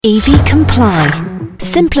EV Comply,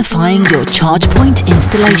 simplifying your charge point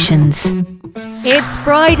installations. It's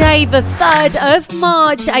Friday, the 3rd of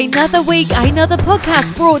March. Another week, another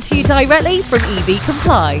podcast brought to you directly from EV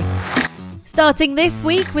Comply. Starting this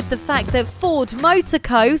week with the fact that Ford Motor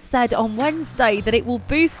Co said on Wednesday that it will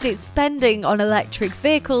boost its spending on electric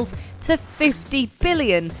vehicles to 50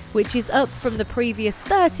 billion, which is up from the previous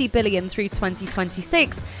 30 billion through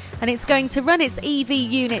 2026. And it's going to run its EV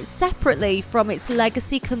unit separately from its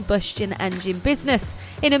legacy combustion engine business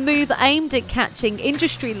in a move aimed at catching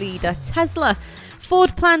industry leader Tesla.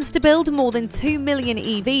 Ford plans to build more than 2 million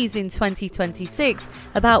EVs in 2026,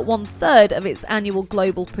 about 1/3 of its annual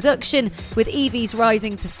global production, with EVs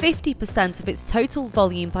rising to 50% of its total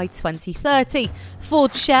volume by 2030.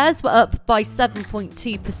 Ford shares were up by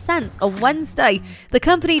 7.2% on Wednesday. The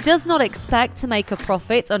company does not expect to make a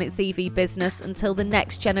profit on its EV business until the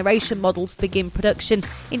next generation models begin production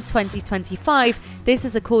in 2025. This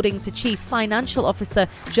is according to Chief Financial Officer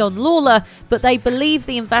John Lawler, but they believe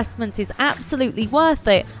the investment is absolutely worth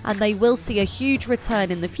it and they will see a huge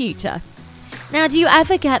return in the future. Now, do you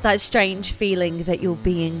ever get that strange feeling that you're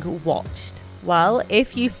being watched? Well,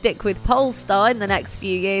 if you stick with Polestar in the next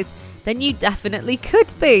few years, then you definitely could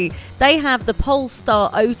be. They have the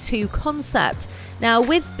Polestar O2 concept. Now,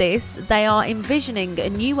 with this, they are envisioning a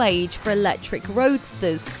new age for electric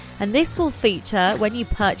roadsters, and this will feature, when you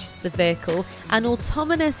purchase the vehicle, an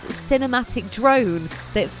autonomous cinematic drone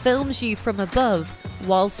that films you from above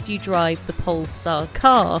whilst you drive the Polestar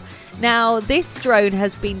car. Now, this drone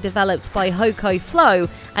has been developed by Hoko Flow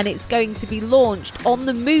and it's going to be launched on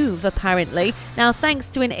the move, apparently. Now, thanks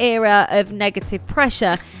to an era of negative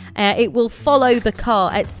pressure, it will follow the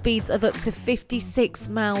car at speeds of up to 56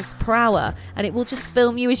 miles per hour and it will just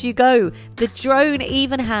film you as you go. The drone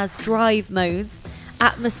even has drive modes,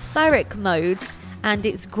 atmospheric modes, and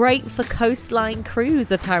it's great for coastline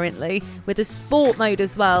cruise, apparently, with a sport mode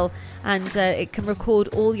as well, and it can record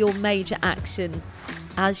all your major action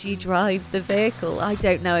as you drive the vehicle. I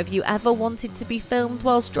don't know, have you ever wanted to be filmed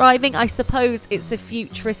whilst driving? I suppose it's a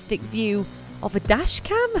futuristic view of a dash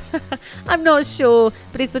cam? I'm not sure,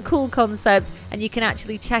 but it's a cool concept, and you can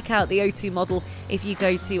actually check out the O2 model if you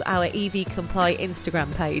go to our EV Comply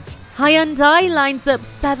Instagram page. Hyundai lines up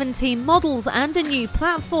 17 models and a new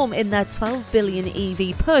platform in their 12 billion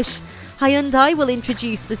EV push. Hyundai will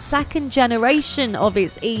introduce the second generation of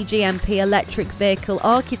its eGMP electric vehicle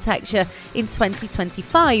architecture in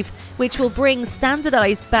 2025, which will bring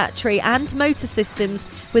standardized battery and motor systems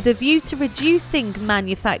with a view to reducing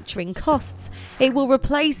manufacturing costs. It will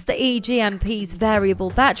replace the eGMP's variable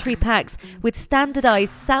battery packs with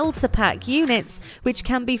standardized cell-to-pack units, which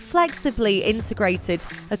can be flexibly integrated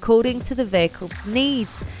according to the vehicle's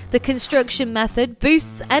needs. The construction method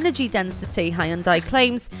boosts energy density, Hyundai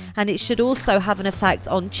claims, and it should also have an effect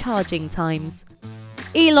on charging times.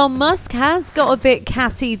 Elon Musk has got a bit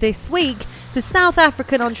catty this week. The South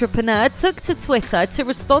African entrepreneur took to Twitter to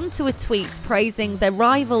respond to a tweet praising their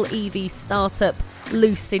rival EV startup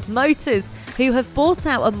Lucid Motors, who have bought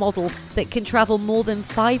out a model that can travel more than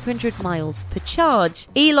 500 miles per charge.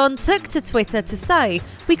 Elon took to Twitter to say,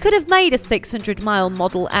 "We could have made a 600-mile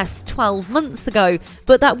Model S 12 months ago,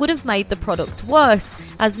 but that would have made the product worse,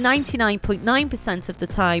 as 99.9% of the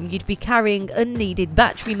time you'd be carrying unneeded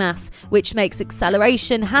battery mass, which makes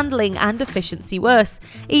acceleration, handling and efficiency worse.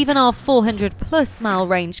 Even our 400-plus mile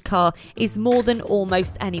range car is more than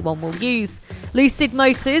almost anyone will use." Lucid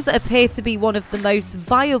Motors appear to be one of the most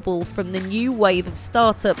viable from the new wave of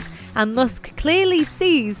startups, and Musk clearly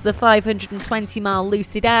sees the 520-mile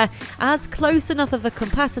Lucid Air as close enough of a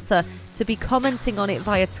competitor to be commenting on it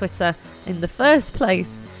via Twitter in the first place.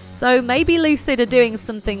 So maybe Lucid are doing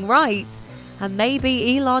something right, and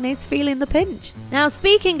maybe Elon is feeling the pinch. Now,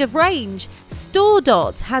 speaking of range,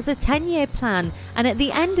 StoreDot has a 10-year plan, and at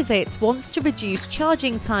the end of it wants to reduce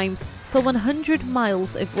charging times for 100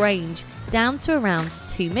 miles of range down to around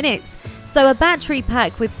 2 minutes. So a battery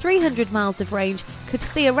pack with 300 miles of range could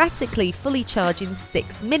theoretically fully charge in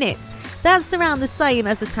 6 minutes. That's around the same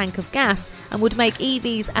as a tank of gas and would make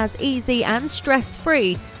EVs as easy and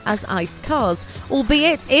stress-free as ICE cars,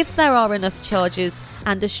 albeit if there are enough chargers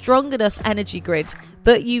and a strong enough energy grid.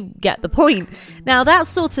 But you get the point. Now, that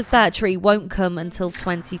sort of battery won't come until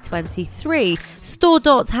 2023.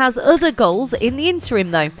 StoreDot has other goals in the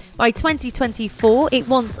interim, though. By 2024, it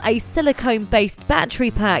wants a silicone-based battery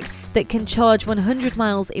pack that can charge 100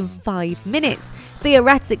 miles in 5 minutes,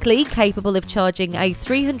 theoretically capable of charging a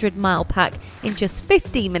 300-mile pack in just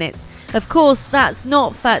 15 minutes. Of course, that's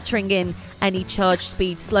not factoring in any charge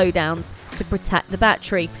speed slowdowns to protect the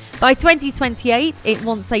battery. By 2028, it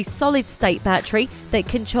wants a solid-state battery that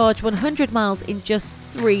can charge 100 miles in just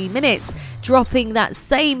 3 minutes, dropping that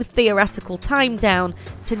same theoretical time down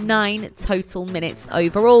to 9 total minutes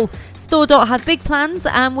overall. StoreDot have big plans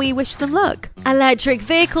and we wish them luck. Electric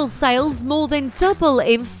vehicle sales more than double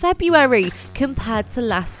in February compared to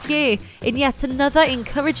last year, in yet another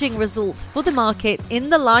encouraging result for the market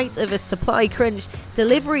in the light of a supply crunch,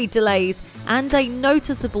 delivery delays, and a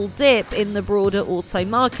noticeable dip in the broader auto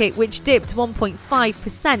market, which dipped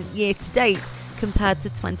 1.5% year to date compared to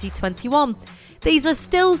 2021. These are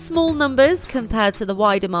still small numbers compared to the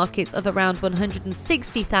wider markets of around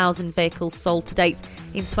 160,000 vehicles sold to date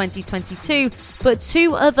in 2022, but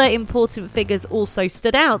two other important figures also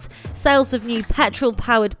stood out. Sales of new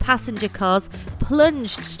petrol-powered passenger cars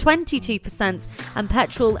plunged 22% and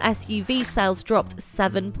petrol SUV sales dropped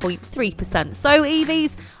 7.3%. So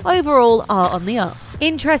EVs overall are on the up.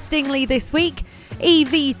 Interestingly this week,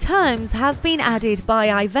 EV terms have been added by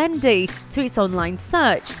iVendi to its online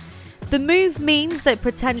search. The move means that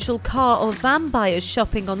potential car or van buyers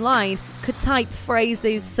shopping online could type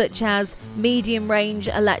phrases such as medium range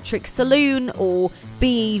electric saloon or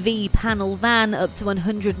BEV panel van up to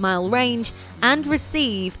 100-mile range and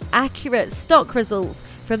receive accurate stock results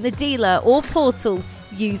from the dealer or portal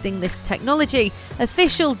using this technology.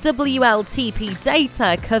 Official WLTP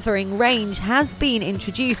data covering range has been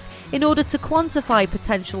introduced in order to quantify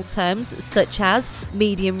potential terms such as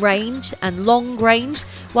medium range and long range,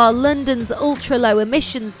 while London's ultra-low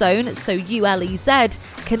emissions zone, so ULEZ,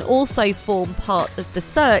 can also form part of the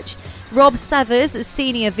search. Rob Severs,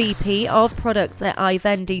 Senior VP of Product at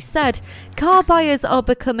iVendi, said, "Car buyers are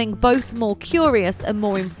becoming both more curious and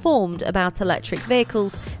more informed about electric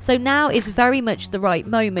vehicles, so now is very much the right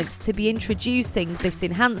moment to be introducing this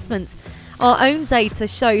enhancement. Our own data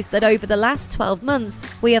shows that over the last 12 months,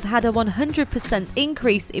 we have had a 100%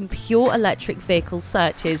 increase in pure electric vehicle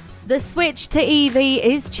searches." The switch to EV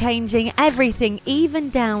is changing everything, even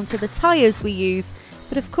down to the tyres we use,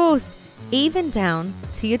 but of course, even down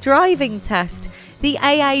to your driving test. The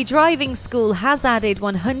AA Driving School has added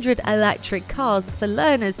 100 electric cars for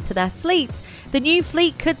learners to their fleets. The new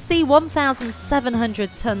fleet could see 1,700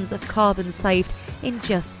 tonnes of carbon saved in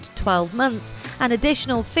just 12 months. An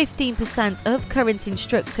additional 15% of current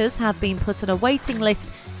instructors have been put on a waiting list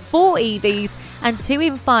for EVs, and 2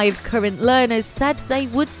 in 5 current learners said they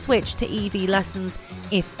would switch to EV lessons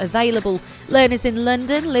if available. Learners in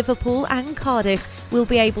London, Liverpool and Cardiff will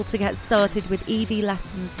be able to get started with EV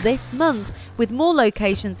lessons this month, with more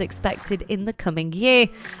locations expected in the coming year.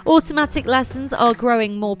 Automatic lessons are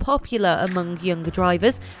growing more popular among younger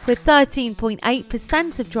drivers, with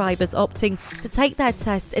 13.8% of drivers opting to take their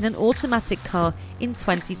test in an automatic car in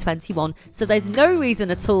 2021. So there's no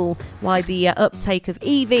reason at all why the uptake of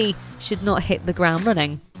EV should not hit the ground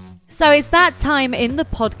running. So it's that time in the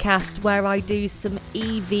podcast where I do some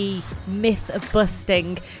EV myth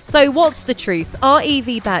busting. So what's the truth? Are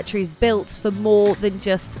EV batteries built for more than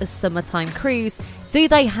just a summertime cruise? Do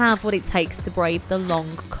they have what it takes to brave the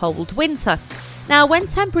long, cold winter? Now, when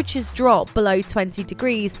temperatures drop below 20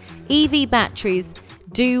 degrees, EV batteries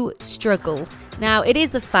do struggle. Now, it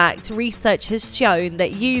is a fact, research has shown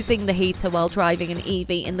that using the heater while driving an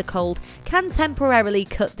EV in the cold can temporarily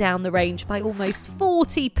cut down the range by almost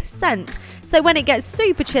 40%. So when it gets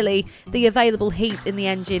super chilly, the available heat in the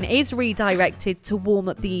engine is redirected to warm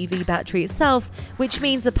up the EV battery itself, which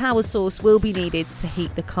means a power source will be needed to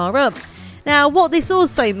heat the car up. Now, what this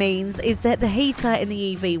also means is that the heater in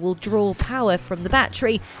the EV will draw power from the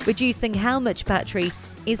battery, reducing how much battery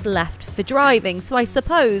is left for driving. So I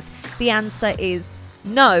suppose the answer is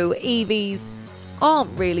no, EVs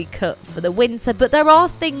aren't really cut for the winter, but there are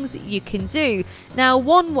things you can do. Now,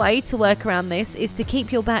 one way to work around this is to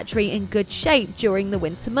keep your battery in good shape during the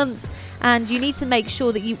winter months, and you need to make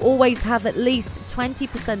sure that you always have at least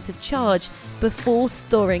 20% of charge before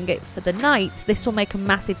storing it for the night. This will make a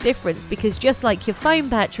massive difference because just like your phone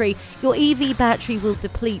battery, your EV battery will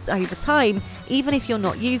deplete over time, even if you're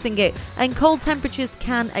not using it, and cold temperatures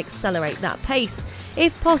can accelerate that pace.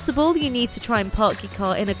 If possible, you need to try and park your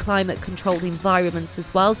car in a climate-controlled environment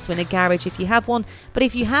as well, so in a garage if you have one. But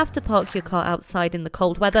if you have to park your car outside in the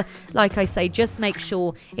cold weather, like I say, just make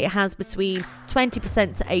sure it has between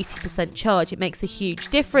 20% to 80% charge. It makes a huge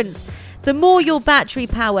difference. The more your battery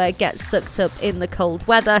power gets sucked up in the cold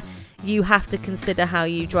weather, you have to consider how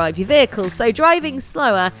you drive your vehicle. So driving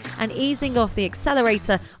slower and easing off the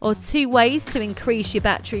accelerator are two ways to increase your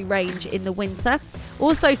battery range in the winter.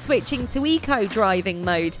 Also switching to eco driving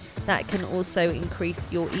mode, that can also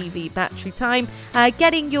increase your EV battery time.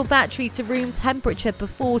 Getting your battery to room temperature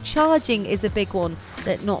before charging is a big one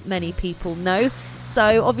that not many people know.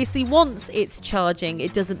 So obviously once it's charging,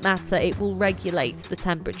 it doesn't matter, it will regulate the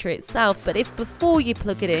temperature itself. But if before you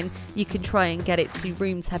plug it in, you can try and get it to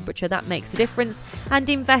room temperature, that makes a difference. And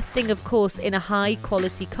investing, of course, in a high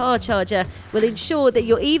quality car charger will ensure that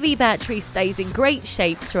your EV battery stays in great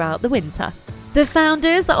shape throughout the winter. The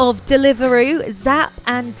founders of Deliveroo, Zapp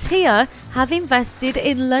and Tia have invested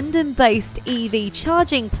in London-based EV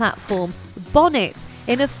charging platform Bonnet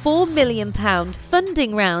in a £4 million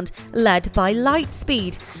funding round led by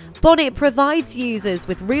Lightspeed. Bonnet provides users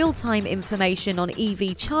with real-time information on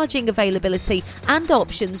EV charging availability and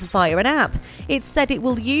options via an app. It said it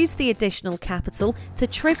will use the additional capital to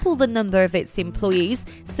triple the number of its employees,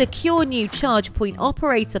 secure new charge point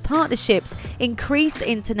operator partnerships, increase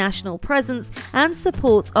international presence, and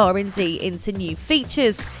support R&D into new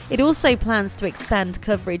features. It also plans to expand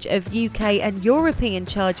coverage of UK and European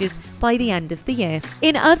chargers by the end of the year.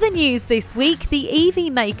 In other news this week, the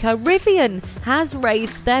EV maker Rivian has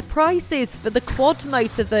raised their prices for the quad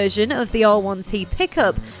motor version of the R1T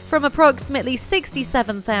pickup from approximately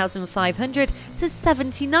 $67,500 to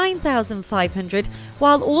 $79,500,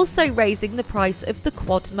 while also raising the price of the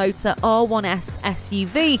quad motor R1S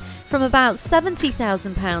SUV from about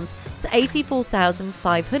 £70,000 to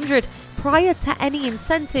 $84,500 prior to any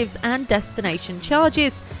incentives and destination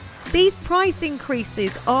charges. These price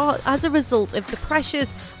increases are as a result of the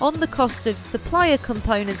pressures on the cost of supplier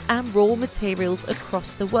components and raw materials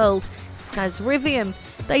across the world, says Rivian.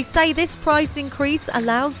 They say this price increase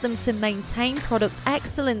allows them to maintain product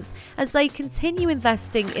excellence as they continue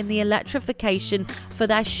investing in the electrification for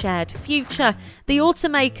their shared future. The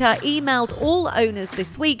automaker emailed all owners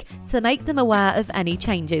this week to make them aware of any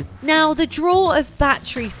changes. Now, the draw of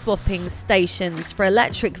battery swapping stations for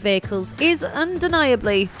electric vehicles is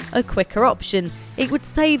undeniably a quicker option. It would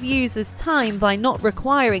save users time by not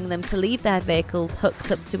requiring them to leave their vehicles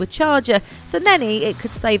hooked up to a charger. For many, it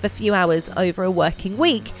could save a few hours over a working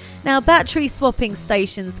week. Now, battery swapping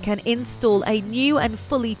stations can install a new and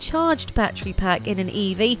fully charged battery pack in an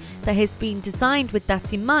EV that has been designed with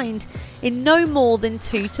that in mind in no more than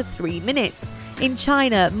 2 to 3 minutes. In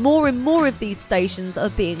China, more and more of these stations are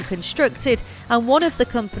being constructed, and one of the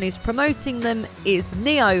companies promoting them is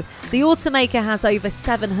NIO. The automaker has over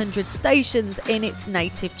 700 stations in its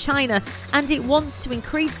native China, and it wants to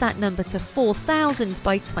increase that number to 4,000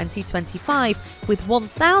 by 2025, with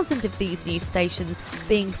 1,000 of these new stations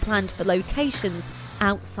being planned for locations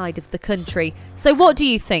outside of the country. So what do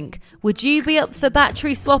you think? Would you be up for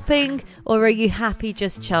battery swapping, or are you happy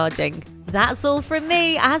just charging? That's all from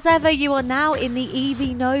me. As ever, you are now in the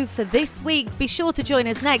EV Know for this week. Be sure to join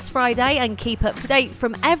us next Friday and keep up to date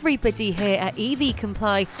from everybody here at EV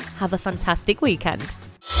Comply. Have a fantastic weekend.